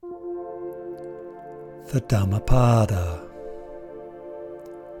The Dhammapada.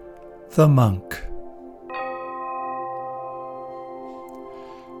 The monk.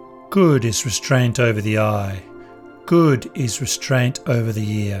 Good is restraint over the eye. Good is restraint over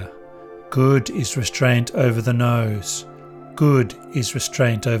the ear. Good is restraint over the nose. Good is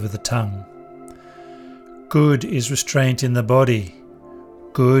restraint over the tongue. Good is restraint in the body.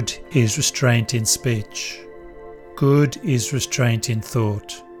 Good is restraint in speech. Good is restraint in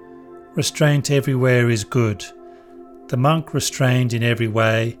thought. Restraint everywhere is good. The monk restrained in every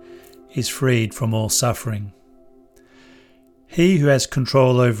way is freed from all suffering. He who has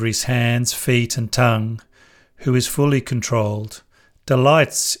control over his hands, feet and tongue, who is fully controlled,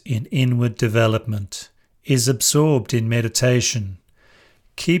 delights in inward development, is absorbed in meditation,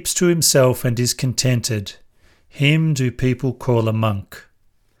 keeps to himself and is contented, him do people call a monk.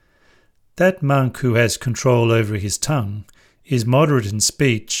 That monk who has control over his tongue is moderate in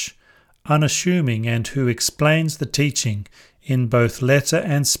speech, unassuming, and who explains the teaching in both letter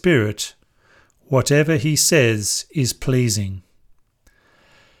and spirit. Whatever he says is pleasing.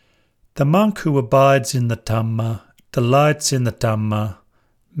 The monk who abides in the Dhamma, delights in the Dhamma,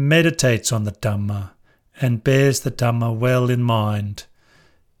 meditates on the Dhamma, and bears the Dhamma well in mind.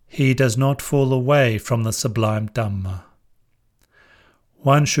 He does not fall away from the sublime Dhamma.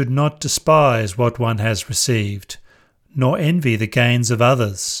 One should not despise what one has received, nor envy the gains of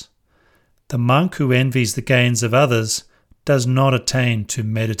others. The monk who envies the gains of others does not attain to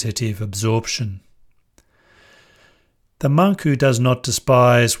meditative absorption. The monk who does not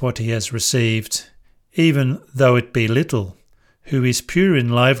despise what he has received, even though it be little, who is pure in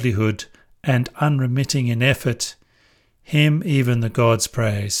livelihood and unremitting in effort, him even the gods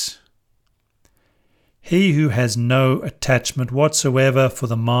praise. He who has no attachment whatsoever for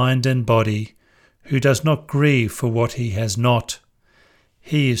the mind and body, who does not grieve for what he has not,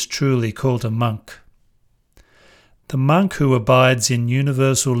 he is truly called a monk. The monk who abides in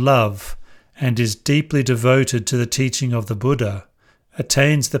universal love and is deeply devoted to the teaching of the Buddha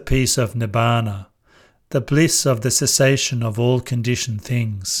attains the peace of Nibbana, the bliss of the cessation of all conditioned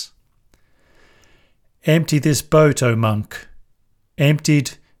things. Empty this boat, O monk.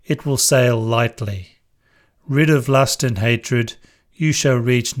 Emptied, it will sail lightly. Rid of lust and hatred, you shall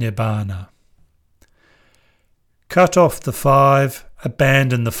reach Nibbana. Cut off the five,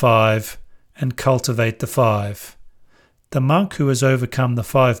 abandon the five, and cultivate the five. The monk who has overcome the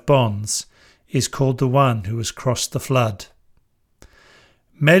 5 bonds is called the one who has crossed the flood.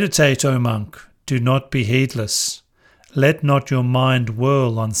 Meditate, O monk, do not be heedless. Let not your mind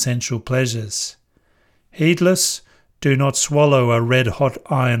whirl on sensual pleasures. Heedless, do not swallow a red-hot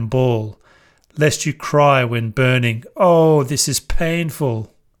iron ball, lest you cry when burning, "Oh, this is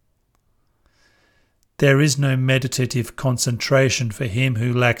painful." There is no meditative concentration for him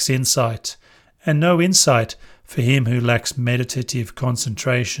who lacks insight, and no insight for him who lacks meditative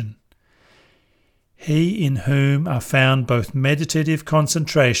concentration. He in whom are found both meditative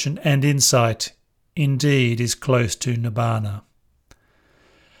concentration and insight, indeed, is close to Nibbana.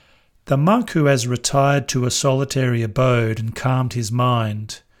 The monk who has retired to a solitary abode and calmed his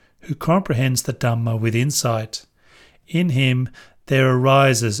mind, who comprehends the Dhamma with insight, in him there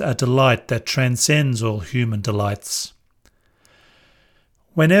arises a delight that transcends all human delights.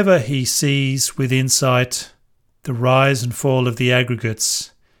 Whenever he sees with insight the rise and fall of the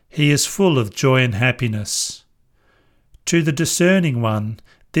aggregates, he is full of joy and happiness. To the discerning one,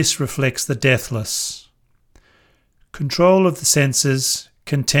 this reflects the deathless. Control of the senses,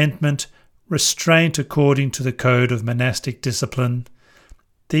 contentment, restraint according to the code of monastic discipline,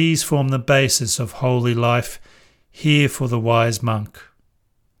 these form the basis of holy life here for the wise monk.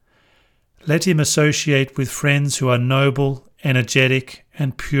 Let him associate with friends who are noble, energetic,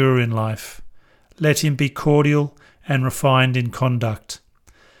 and pure in life. Let him be cordial and refined in conduct.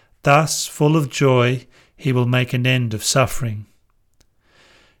 Thus, full of joy, he will make an end of suffering.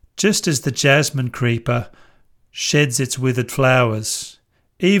 Just as the jasmine creeper sheds its withered flowers,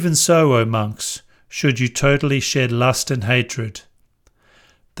 even so, O monks, should you totally shed lust and hatred.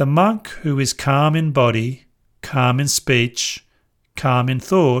 The monk who is calm in body, calm in speech, calm in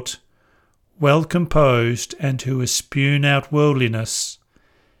thought, well composed, and who has spewed out worldliness,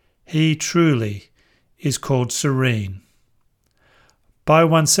 he truly is called serene. By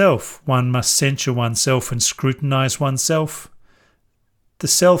oneself, one must censure oneself and scrutinize oneself. The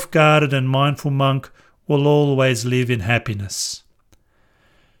self-guarded and mindful monk will always live in happiness.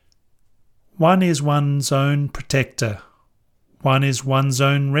 One is one's own protector. One is one's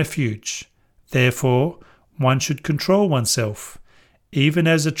own refuge. Therefore, one should control oneself, even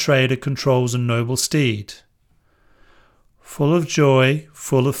as a trader controls a noble steed. Full of joy,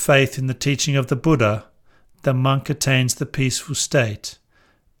 full of faith in the teaching of the Buddha, the monk attains the peaceful state,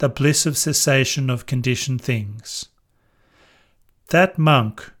 the bliss of cessation of conditioned things. That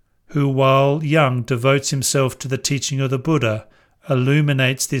monk who while young devotes himself to the teaching of the Buddha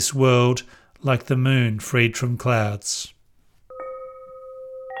illuminates this world like the moon freed from clouds.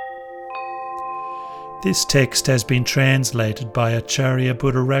 This text has been translated by Acharya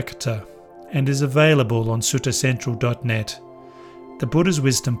Buddharakkhita and is available on suttacentral.net. The Buddha's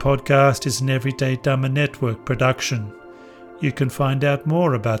Wisdom podcast is an Everyday Dhamma Network production. You can find out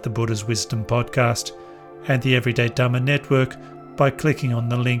more about the Buddha's Wisdom podcast and the Everyday Dhamma Network by clicking on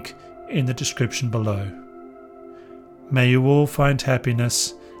the link in the description below. May you all find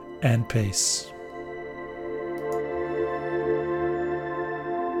happiness and peace.